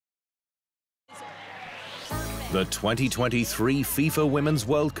The 2023 FIFA Women's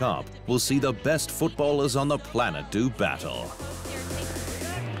World Cup will see the best footballers on the planet do battle.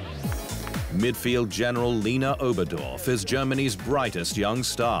 Midfield general Lena Oberdorf is Germany's brightest young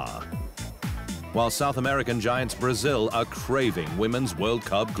star, while South American giants Brazil are craving Women's World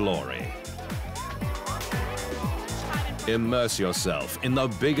Cup glory. Immerse yourself in the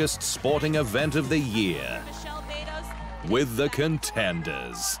biggest sporting event of the year with the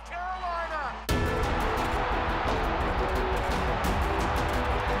Contenders.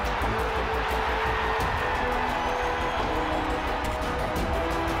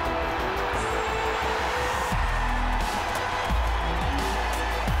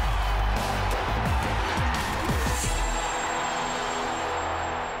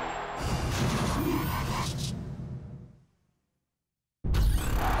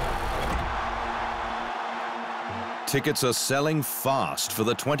 Tickets are selling fast for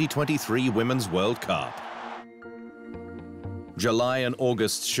the 2023 Women's World Cup. July and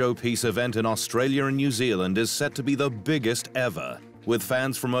August's showpiece event in Australia and New Zealand is set to be the biggest ever, with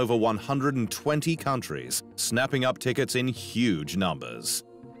fans from over 120 countries snapping up tickets in huge numbers.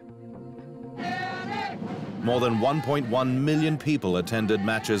 More than 1.1 million people attended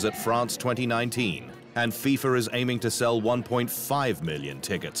matches at France 2019, and FIFA is aiming to sell 1.5 million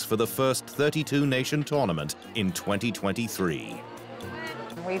tickets for the first 32-nation tournament in 2023.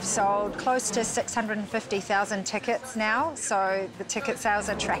 We've sold close to 650,000 tickets now, so the ticket sales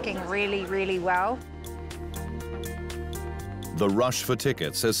are tracking really, really well. The rush for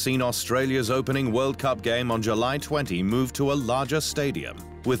tickets has seen Australia's opening World Cup game on July 20 move to a larger stadium,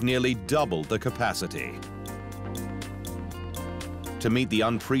 with nearly double the capacity. To meet the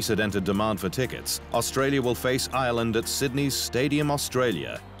unprecedented demand for tickets, Australia will face Ireland at Sydney's Stadium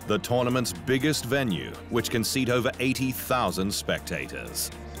Australia, the tournament's biggest venue, which can seat over 80,000 spectators.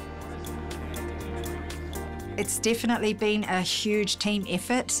 It's definitely been a huge team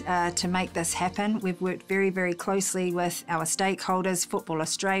effort to make this happen. We've worked very, very closely with our stakeholders, Football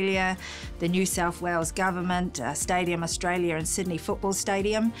Australia, the New South Wales Government, Stadium Australia and Sydney Football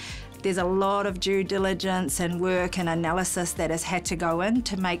Stadium. There's a lot of due diligence and work and analysis that has had to go in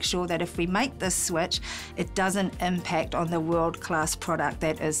to make sure that if we make this switch, it doesn't impact on the world-class product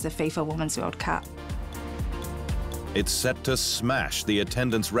that is the FIFA Women's World Cup. It's set to smash the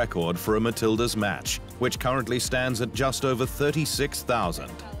attendance record for a Matildas match, which currently stands at just over 36,000,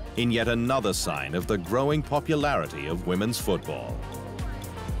 in yet another sign of the growing popularity of women's football.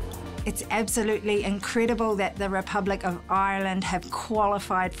 It's absolutely incredible that the Republic of Ireland have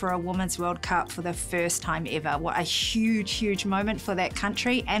qualified for a Women's World Cup for the first time ever. What a huge, huge moment for that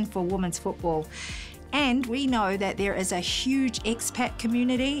country and for women's football. And we know that there is a huge expat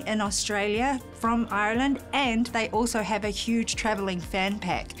community in Australia from Ireland, and they also have a huge travelling fan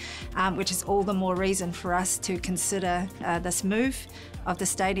pack, which is all the more reason for us to consider this move of the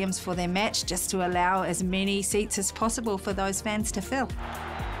stadiums for their match, just to allow as many seats as possible for those fans to fill.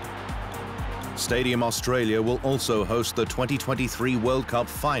 Stadium Australia will also host the 2023 World Cup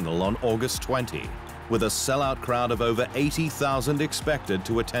final on August 20, with a sellout crowd of over 80,000 expected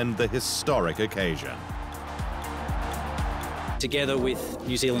to attend the historic occasion. Together with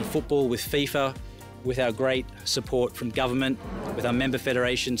New Zealand Football, with FIFA, with our great support from government, with our member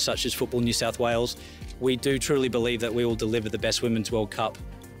federations such as Football New South Wales, we do truly believe that we will deliver the best Women's World Cup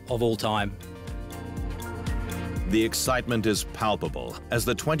of all time. The excitement is palpable as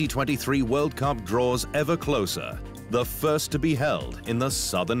the 2023 World Cup draws ever closer, the first to be held in the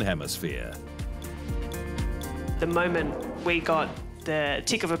Southern Hemisphere. The moment we got the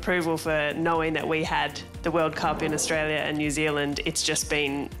tick of approval for knowing that we had the World Cup in Australia and New Zealand, it's just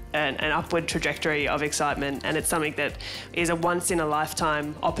been an upward trajectory of excitement, and it's something that is a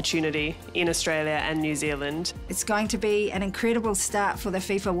once-in-a-lifetime opportunity in Australia and New Zealand. It's going to be an incredible start for the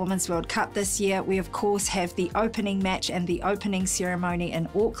FIFA Women's World Cup this year. We of course have the opening match and the opening ceremony in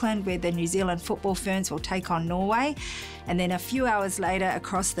Auckland, where the New Zealand Football Ferns will take on Norway. And then a few hours later,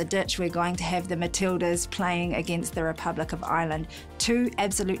 across the ditch, we're going to have the Matildas playing against the Republic of Ireland. Two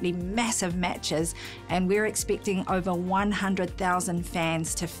absolutely massive matches, and we're expecting over 100,000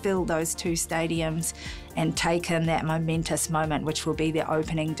 fans to fill those two stadiums and take in that momentous moment, which will be the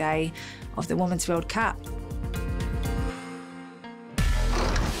opening day of the Women's World Cup.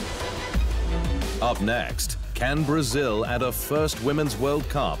 Up next, can Brazil add a first Women's World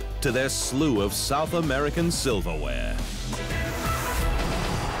Cup to their slew of South American silverware?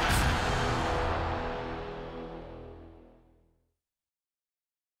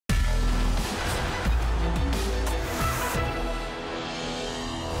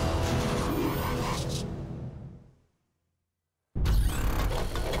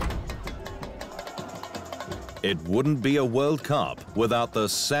 It wouldn't be a World Cup without the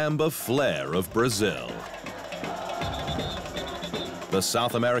samba flair of Brazil. The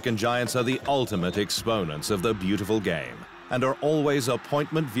South American giants are the ultimate exponents of the beautiful game and are always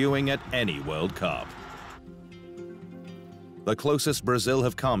appointment viewing at any World Cup. The closest Brazil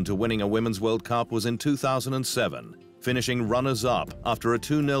have come to winning a Women's World Cup was in 2007, finishing runners-up after a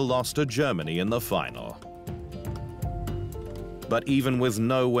 2-0 loss to Germany in the final. But even with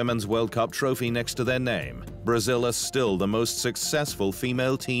no Women's World Cup trophy next to their name, Brazil are still the most successful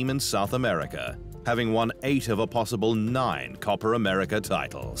female team in South America, having won 8 of a possible 9 Copa America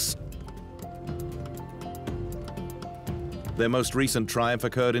titles. Their most recent triumph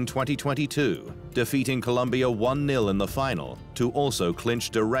occurred in 2022, defeating Colombia 1-0 in the final to also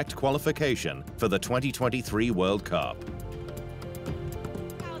clinch direct qualification for the 2023 World Cup.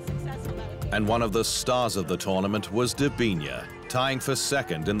 And one of the stars of the tournament was Debinha, tying for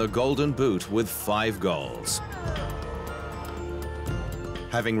second in the Golden Boot with 5 goals.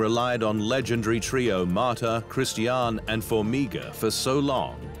 Having relied on legendary trio Marta, Cristiane and Formiga for so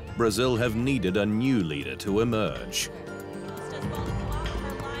long, Brazil have needed a new leader to emerge.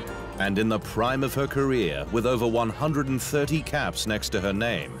 And in the prime of her career, with over 130 caps next to her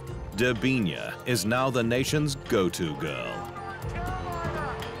name, Debinha is now the nation's go-to girl.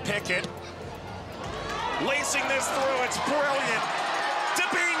 Pickett, lacing this through, it's brilliant.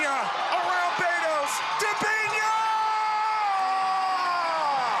 Debinha around Betos, Debinha!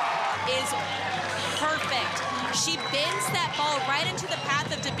 Is perfect. She bends that ball right into the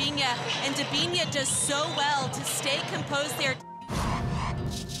path of Debinha, and Debinha does so well to stay composed there.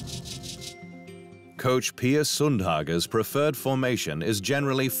 Coach Pia Sundhage's preferred formation is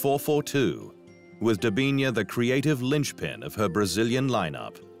generally 4-4-2, with Debinha the creative linchpin of her Brazilian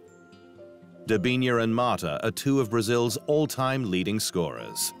lineup. Debinha and Marta are 2 of Brazil's all-time leading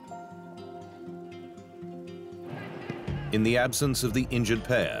scorers. In the absence of the injured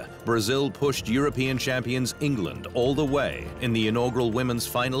pair, Brazil pushed European champions England all the way in the inaugural Women's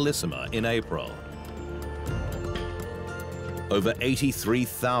Finalissima in April. Over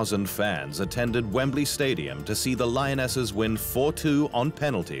 83,000 fans attended Wembley Stadium to see the Lionesses win 4-2 on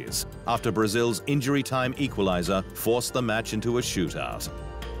penalties after Brazil's injury time equalizer forced the match into a shootout.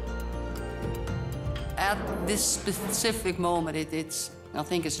 At this specific moment, I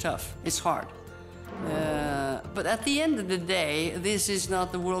think it's tough. It's hard. But at the end of the day, this is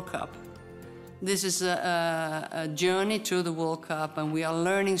not the World Cup. This is a journey to the World Cup, and we are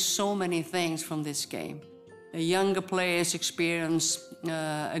learning so many things from this game. Younger players experience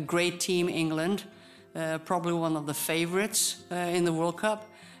a great team, England, probably one of the favorites in the World Cup,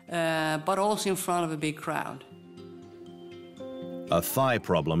 but also in front of a big crowd. A thigh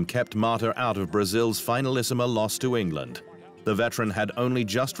problem kept Marta out of Brazil's Finalissima loss to England. The veteran had only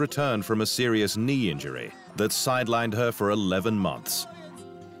just returned from a serious knee injury that sidelined her for 11 months.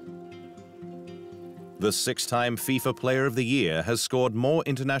 The 6-time FIFA Player of the Year has scored more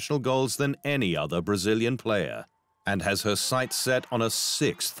international goals than any other Brazilian player and has her sights set on a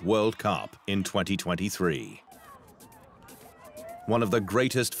 6th World Cup in 2023. One of the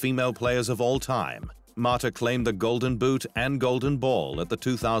greatest female players of all time, Marta claimed the Golden Boot and Golden Ball at the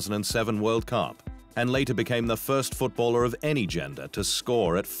 2007 World Cup and later became the first footballer of any gender to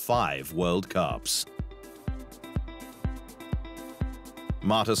score at 5 World Cups.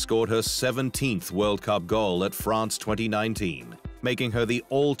 Marta scored her 17th World Cup goal at France 2019, making her the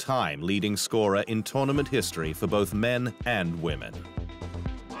all-time leading scorer in tournament history for both men and women.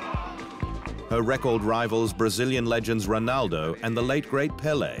 Her record rivals Brazilian legends Ronaldo and the late great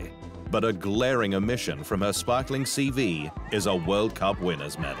Pelé, but a glaring omission from her sparkling CV is a World Cup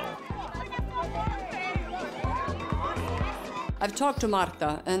winner's medal. I've talked to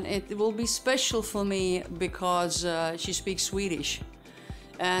Marta, and it will be special for me because she speaks Swedish.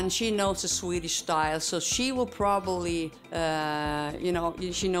 And she knows the Swedish style, so she will probably,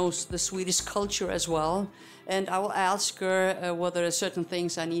 she knows the Swedish culture as well. And I will ask her whether there are certain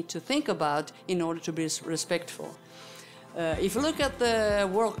things I need to think about in order to be respectful. If you look at the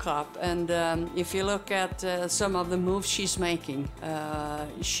World Cup and if you look at some of the moves she's making,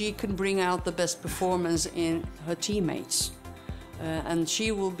 she can bring out the best performance in her teammates. And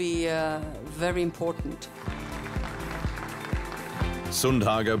she will be very important.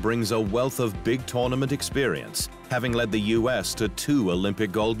 Sundhage brings a wealth of big tournament experience, having led the US to 2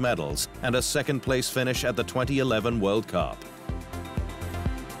 Olympic gold medals and a 2nd place finish at the 2011 World Cup.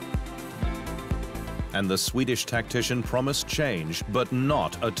 And the Swedish tactician promised change, but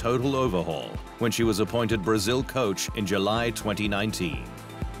not a total overhaul, when she was appointed Brazil coach in July 2019.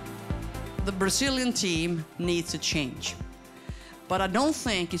 The Brazilian team needs a change. But I don't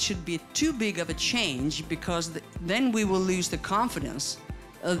think it should be too big of a change, because then we will lose the confidence.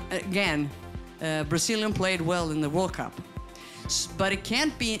 Again, Brazilian played well in the World Cup. But it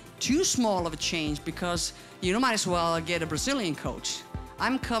can't be too small of a change, because you might as well get a Brazilian coach.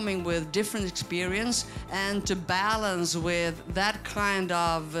 I'm coming with different experience, and to balance with that kind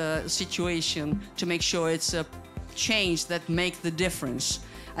of situation to make sure it's a change that makes the difference.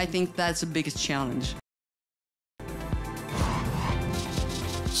 I think that's the biggest challenge.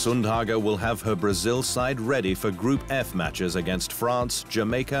 Sundhage will have her Brazil side ready for Group F matches against France,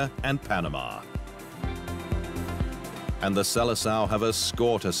 Jamaica and Panama. And the Seleção have a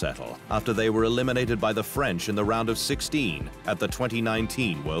score to settle after they were eliminated by the French in the round of 16 at the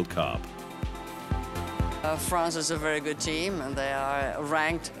 2019 World Cup. France is a very good team, and they are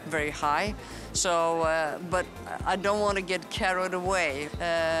ranked very high. So, but I don't want to get carried away.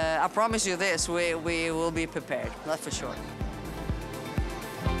 I promise you this, we will be prepared, that's for sure.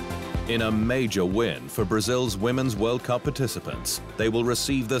 In a major win for Brazil's Women's World Cup participants, they will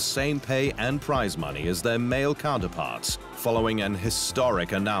receive the same pay and prize money as their male counterparts, following an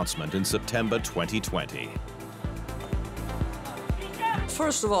historic announcement in September 2020.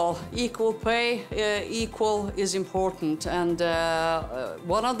 First of all, equal pay, equal is important, and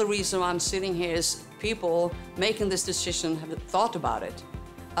one of the reasons I'm sitting here is people making this decision have thought about it.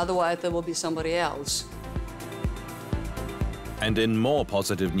 Otherwise, there will be somebody else. And in more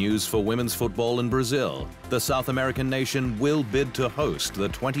positive news for women's football in Brazil, the South American nation will bid to host the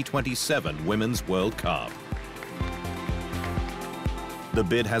 2027 Women's World Cup. The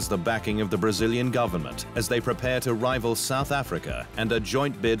bid has the backing of the Brazilian government as they prepare to rival South Africa, and a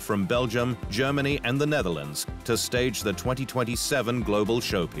joint bid from Belgium, Germany and the Netherlands to stage the 2027 global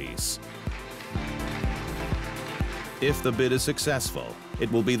showpiece. If the bid is successful, it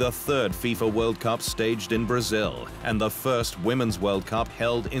will be the third FIFA World Cup staged in Brazil and the first Women's World Cup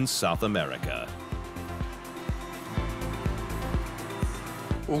held in South America.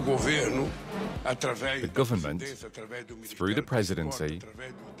 The government, through the presidency,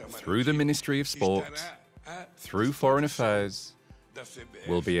 through the Ministry of Sport, through Foreign Affairs,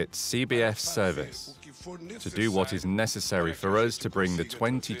 will be at CBF's service to do what is necessary for us to bring the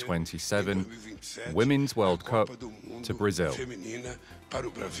 2027 Women's World Cup to Brazil.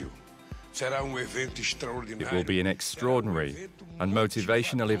 It will be an extraordinary and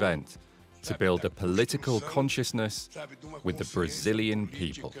motivational event to build a political consciousness with the Brazilian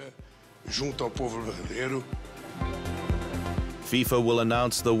people. FIFA will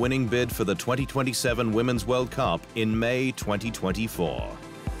announce the winning bid for the 2027 Women's World Cup in May 2024.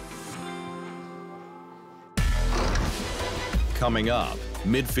 Coming up,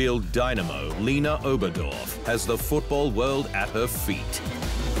 midfield dynamo Lena Oberdorf has the football world at her feet.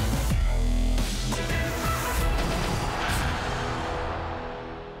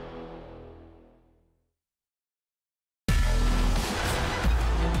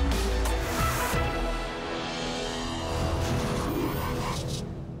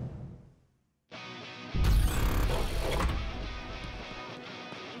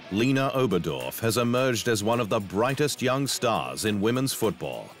 Lena Oberdorf has emerged as one of the brightest young stars in women's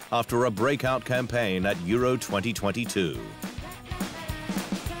football after a breakout campaign at Euro 2022.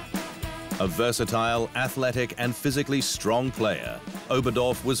 A versatile, athletic and physically strong player,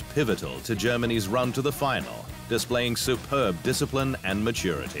 Oberdorf was pivotal to Germany's run to the final, displaying superb discipline and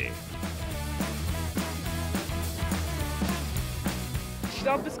maturity.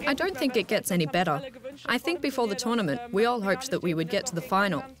 I don't think it gets any better. I think before the tournament, we all hoped that we would get to the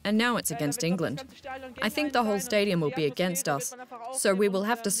final, and now it's against England. I think the whole stadium will be against us, so we will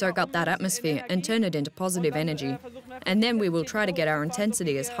have to soak up that atmosphere and turn it into positive energy. And then we will try to get our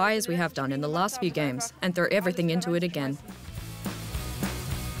intensity as high as we have done in the last few games and throw everything into it again.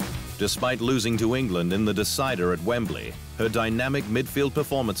 Despite losing to England in the decider at Wembley, her dynamic midfield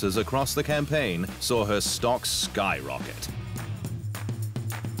performances across the campaign saw her stock skyrocket.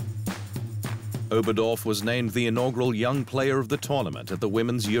 Oberdorf was named the inaugural Young Player of the Tournament at the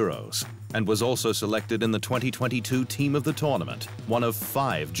Women's Euros and was also selected in the 2022 Team of the Tournament, one of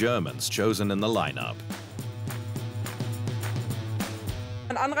 5 Germans chosen in the lineup.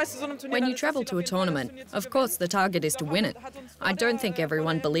 When you travel to a tournament, of course the target is to win it. I don't think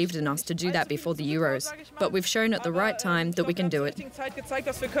everyone believed in us to do that before the Euros, but we've shown at the right time that we can do it.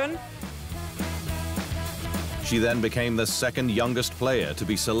 She then became the second youngest player to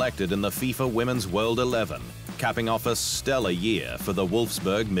be selected in the FIFA Women's World 11, capping off a stellar year for the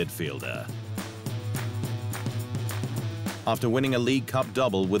Wolfsburg midfielder. After winning a League Cup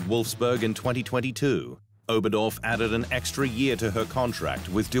double with Wolfsburg in 2022, Oberdorf added an extra year to her contract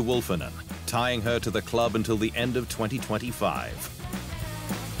with De Wolfenen, tying her to the club until the end of 2025.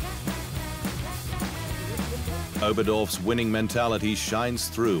 Oberdorf's winning mentality shines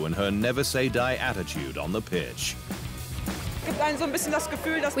through in her never-say-die attitude on the pitch.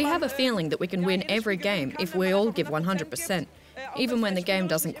 We have a feeling that we can win every game if we all give 100%. Even when the game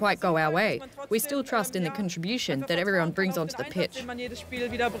doesn't quite go our way, we still trust in the contribution that everyone brings onto the pitch.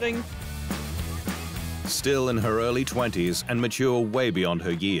 Still in her early 20s and mature way beyond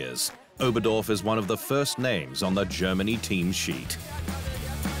her years, Oberdorf is one of the first names on the Germany team sheet.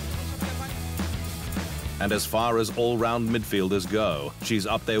 And as far as all-round midfielders go, she's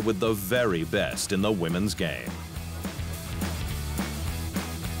up there with the very best in the women's game.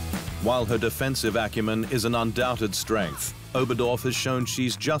 While her defensive acumen is an undoubted strength, Oberdorf has shown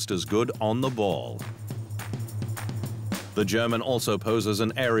she's just as good on the ball. The German also poses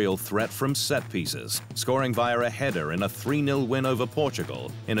an aerial threat from set pieces, scoring via a header in a 3-0 win over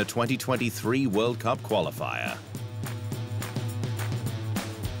Portugal in a 2023 World Cup qualifier.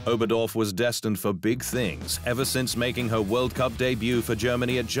 Oberdorf was destined for big things ever since making her World Cup debut for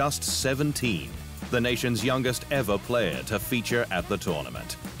Germany at just 17, the nation's youngest ever player to feature at the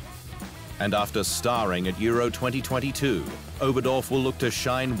tournament. And after starring at Euro 2022, Oberdorf will look to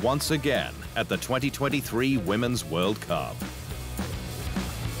shine once again at the 2023 Women's World Cup.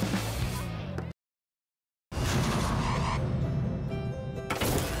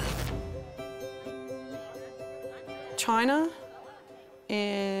 China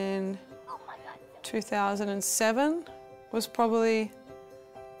in 2007 was probably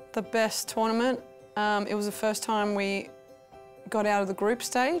the best tournament. It was the first time we got out of the group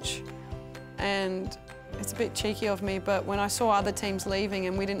stage. And it's a bit cheeky of me, but when I saw other teams leaving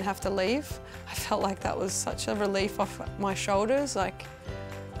and we didn't have to leave, I felt like that was such a relief off my shoulders. Like,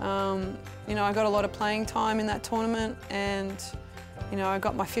 you know, I got a lot of playing time in that tournament, and, you know, I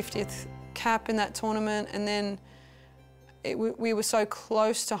got my 50th cap in that tournament, and then we were so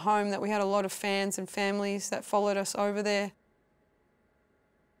close to home that we had a lot of fans and families that followed us over there.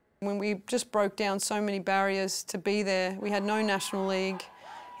 When we just broke down so many barriers to be there, we had no national league.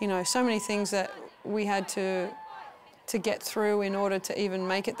 You know, so many things that we had to get through in order to even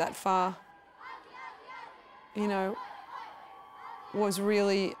make it that far, you know, was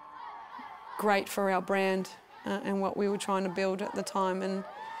really great for our brand and what we were trying to build at the time. And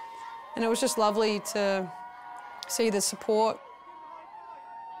it was just lovely to see the support.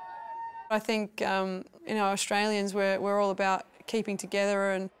 I think, you know, Australians, we're all about keeping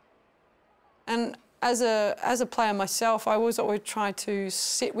together, and as a player myself, I was always trying to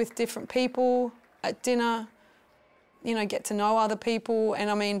sit with different people at dinner, you know, get to know other people. And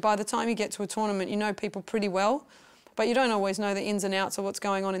I mean, by the time you get to a tournament, you know people pretty well, but you don't always know the ins and outs of what's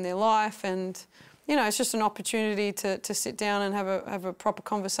going on in their life. And, you know, it's just an opportunity to sit down and have a proper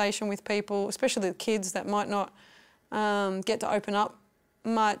conversation with people, especially the kids that might not get to open up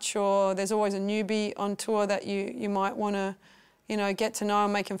much, or there's always a newbie on tour that you might want to, you know, get to know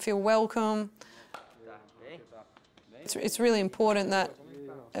and make them feel welcome. It's really important that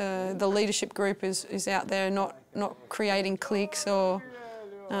the leadership group is out there, not creating cliques or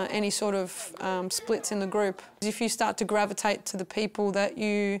any sort of splits in the group. If you start to gravitate to the people that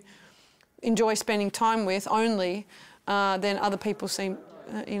you enjoy spending time with only, then other people seem,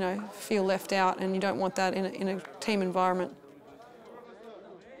 you know, feel left out, and you don't want that in a team environment.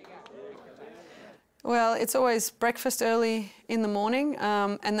 Well, it's always breakfast early in the morning,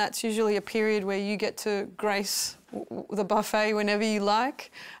 and that's usually a period where you get to grace the buffet whenever you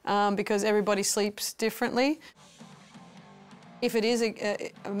like, because everybody sleeps differently. If it is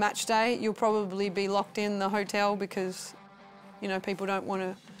a match day, you'll probably be locked in the hotel because, you know, people don't want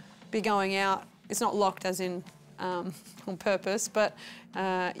to be going out. It's not locked as in on purpose, but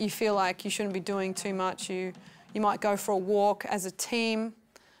you feel like you shouldn't be doing too much. You might go for a walk as a team.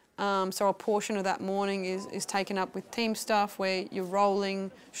 So a portion of that morning is taken up with team stuff where you're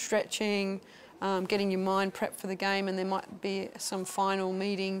rolling, stretching, getting your mind prepped for the game, and there might be some final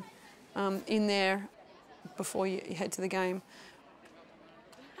meeting in there before you head to the game.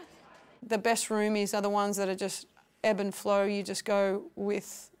 The best roomies are the ones that are just ebb and flow. You just go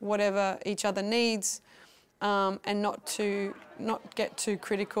with whatever each other needs, and not get too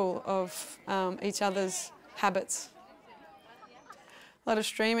critical of each other's habits. A lot of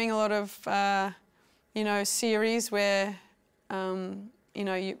streaming, a lot of, you know, series where, you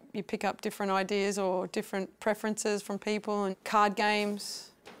know, you pick up different ideas or different preferences from people, and card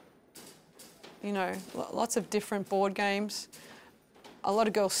games, you know, lots of different board games. A lot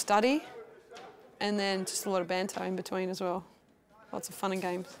of girls study, and then just a lot of banter in between as well. Lots of fun and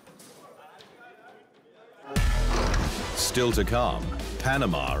games. Still to come,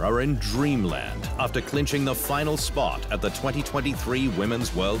 Panama are in dreamland after clinching the final spot at the 2023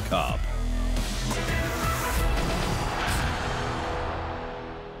 Women's World Cup.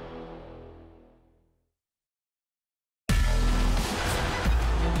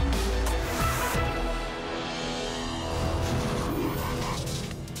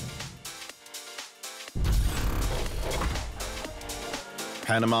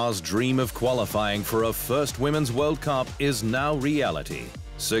 Panama's dream of qualifying for a first Women's World Cup is now reality,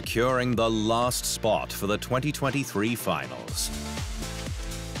 securing the last spot for the 2023 finals.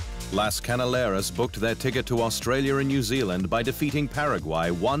 Las Canaleras booked their ticket to Australia and New Zealand by defeating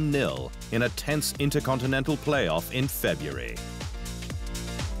Paraguay 1-0 in a tense intercontinental playoff in February.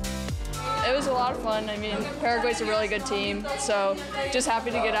 It was a lot of fun. I mean, Paraguay's a really good team, so just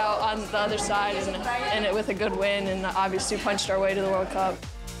happy to get out on the other side and it with a good win, and obviously punched our way to the World Cup.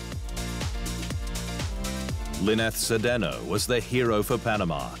 Lena Oberdorf was the hero for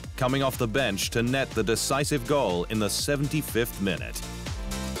Panama, coming off the bench to net the decisive goal in the 75th minute.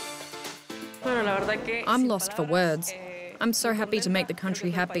 I'm lost for words. I'm so happy to make the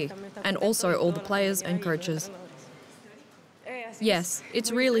country happy, and also all the players and coaches. Yes,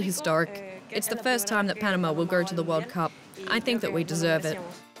 it's really historic. It's the first time that Panama will go to the World Cup. I think that we deserve it.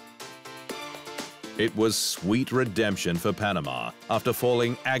 It was sweet redemption for Panama after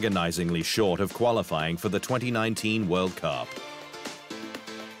falling agonizingly short of qualifying for the 2019 World Cup.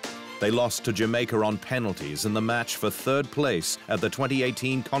 They lost to Jamaica on penalties in the match for third place at the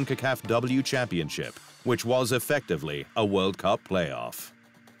 2018 CONCACAF W Championship, which was effectively a World Cup playoff.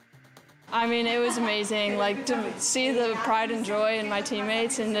 I mean, it was amazing, like, to see the pride and joy in my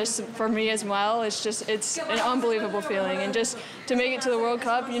teammates, and just for me as well, it's an unbelievable feeling. And just to make it to the World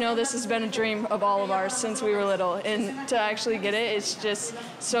Cup, you know, this has been a dream of all of ours since we were little. And to actually get it, it's just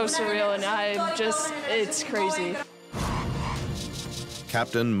so surreal, and it's crazy.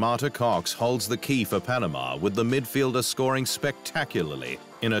 Captain Marta Cox holds the key for Panama, with the midfielder scoring spectacularly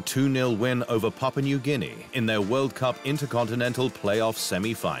in a 2-0 win over Papua New Guinea in their World Cup Intercontinental Playoff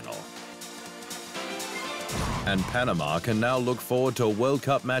semi-final. And Panama can now look forward to World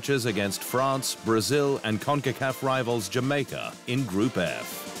Cup matches against France, Brazil, and CONCACAF rivals Jamaica in Group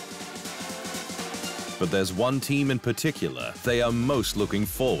F. But there's one team in particular they are most looking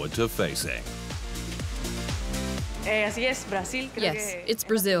forward to facing. Yes, it's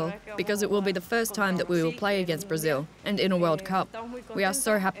Brazil, because it will be the first time that we will play against Brazil, and in a World Cup. We are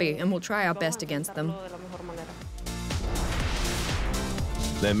so happy and will try our best against them.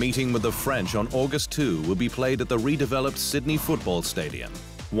 Their meeting with the French on August 2 will be played at the redeveloped Sydney Football Stadium,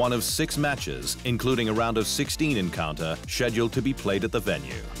 one of 6 matches, including a round of 16 encounter, scheduled to be played at the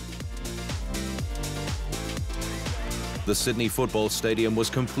venue. The Sydney Football Stadium was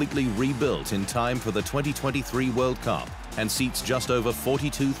completely rebuilt in time for the 2023 World Cup and seats just over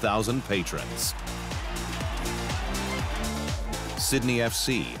 42,000 patrons. Sydney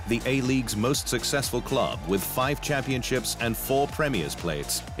FC, the A-League's most successful club with 5 championships and 4 Premiers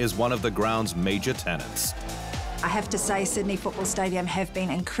plates, is one of the ground's major tenants. I have to say Sydney Football Stadium have been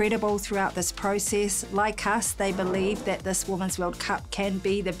incredible throughout this process. Like us, they believe that this Women's World Cup can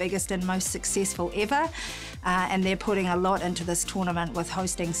be the biggest and most successful ever, and they're putting a lot into this tournament with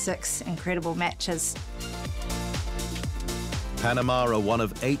hosting 6 incredible matches. Panama are one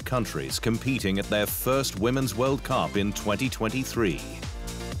of 8 countries competing at their first Women's World Cup in 2023.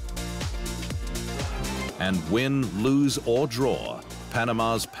 And win, lose or draw,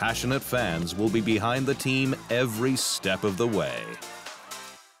 Panama's passionate fans will be behind the team every step of the way.